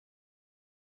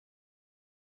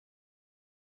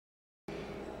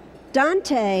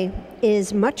Daunte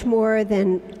is much more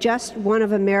than just one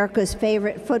of America's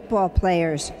favorite football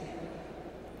players.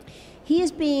 He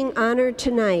is being honored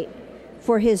tonight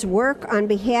for his work on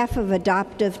behalf of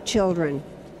adoptive children.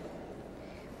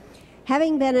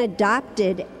 Having been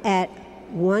adopted at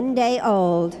 1 day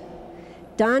old,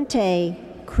 Daunte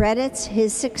credits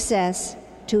his success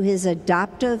to his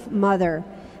adoptive mother,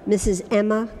 Mrs.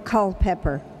 Emma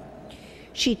Culpepper.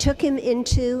 She took him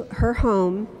into her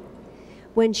home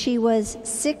when she was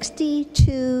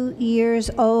 62 years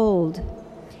old,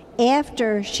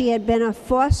 after she had been a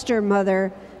foster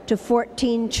mother to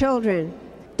 14 children.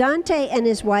 Daunte and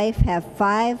his wife have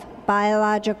 5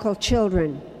 biological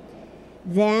children.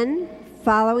 Then,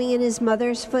 following in his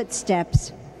mother's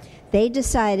footsteps, they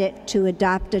decided to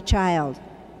adopt a child.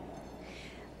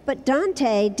 But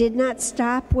Daunte did not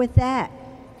stop with that.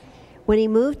 When he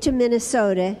moved to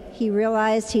Minnesota, he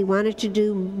realized he wanted to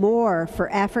do more for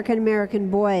African American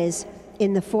boys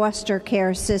in the foster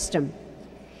care system.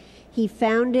 He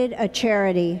founded a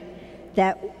charity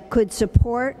that could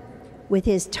support, with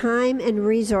his time and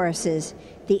resources,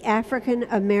 the African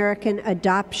American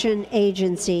Adoption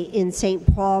Agency in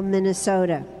St. Paul,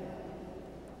 Minnesota.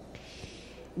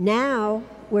 Now,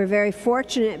 we're very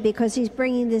fortunate because he's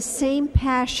bringing this same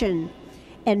passion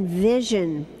and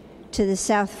vision to the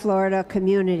South Florida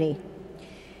community.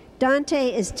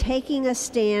 Daunte is taking a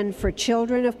stand for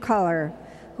children of color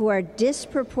who are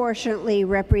disproportionately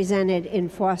represented in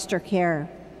foster care.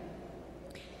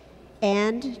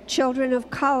 And children of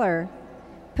color,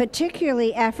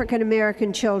 particularly African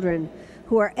American children,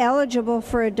 who are eligible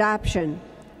for adoption,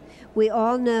 we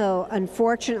all know,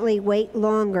 unfortunately, wait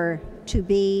longer to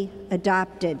be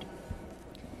adopted.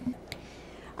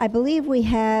 I believe we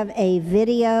have a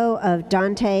video of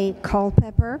Daunte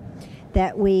Culpepper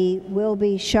that we will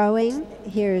be showing.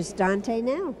 Here's Daunte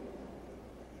now.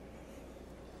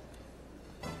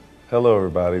 Hello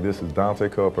everybody, this is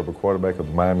Daunte Culpepper, quarterback of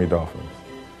the Miami Dolphins.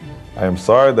 I am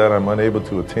sorry that I'm unable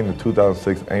to attend the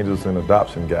 2006 Angels in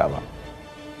Adoption Gala.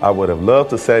 I would have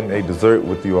loved to sit in a dessert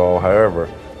with you all, however,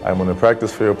 I am on the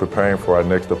practice field preparing for our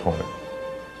next opponent.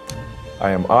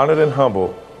 I am honored and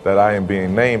humbled that I am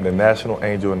being named a National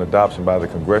Angel in Adoption by the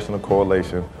Congressional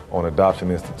Coalition on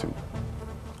Adoption Institute.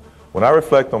 When I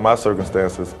reflect on my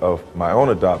circumstances of my own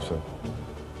adoption,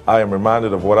 I am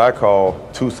reminded of what I call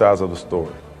 2 sides of the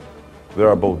story. There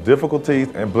are both difficulties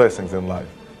and blessings in life.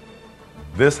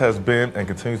 This has been and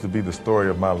continues to be the story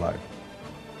of my life.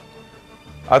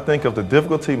 I think of the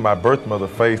difficulty my birth mother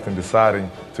faced in deciding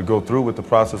to go through with the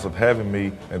process of having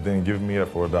me and then giving me up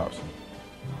for adoption.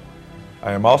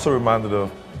 I am also reminded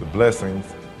of the blessings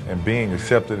and being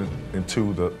accepted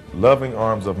into the loving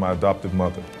arms of my adoptive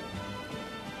mother.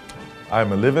 I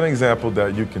am a living example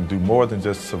that you can do more than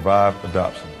just survive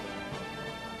adoption.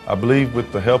 I believe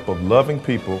with the help of loving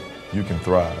people, you can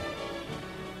thrive.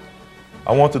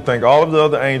 I want to thank all of the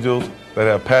other angels that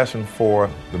have passion for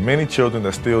the many children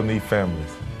that still need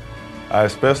families. I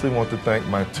especially want to thank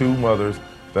my 2 mothers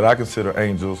that I consider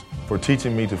angels for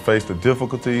teaching me to face the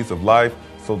difficulties of life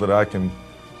so that I can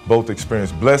both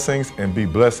experience blessings and be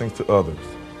blessings to others.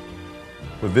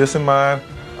 With this in mind,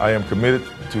 I am committed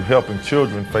to helping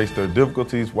children face their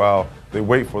difficulties while they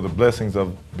wait for the blessings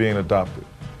of being adopted.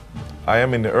 I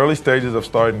am in the early stages of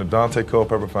starting the Daunte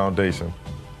Culpepper Foundation.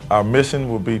 Our mission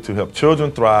will be to help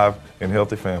children thrive in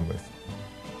healthy families.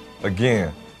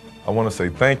 Again, I want to say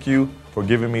thank you for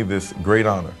giving me this great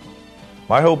honor.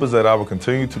 My hope is that I will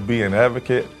continue to be an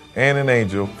advocate and an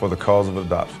angel for the cause of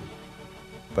adoption.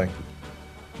 Thank you.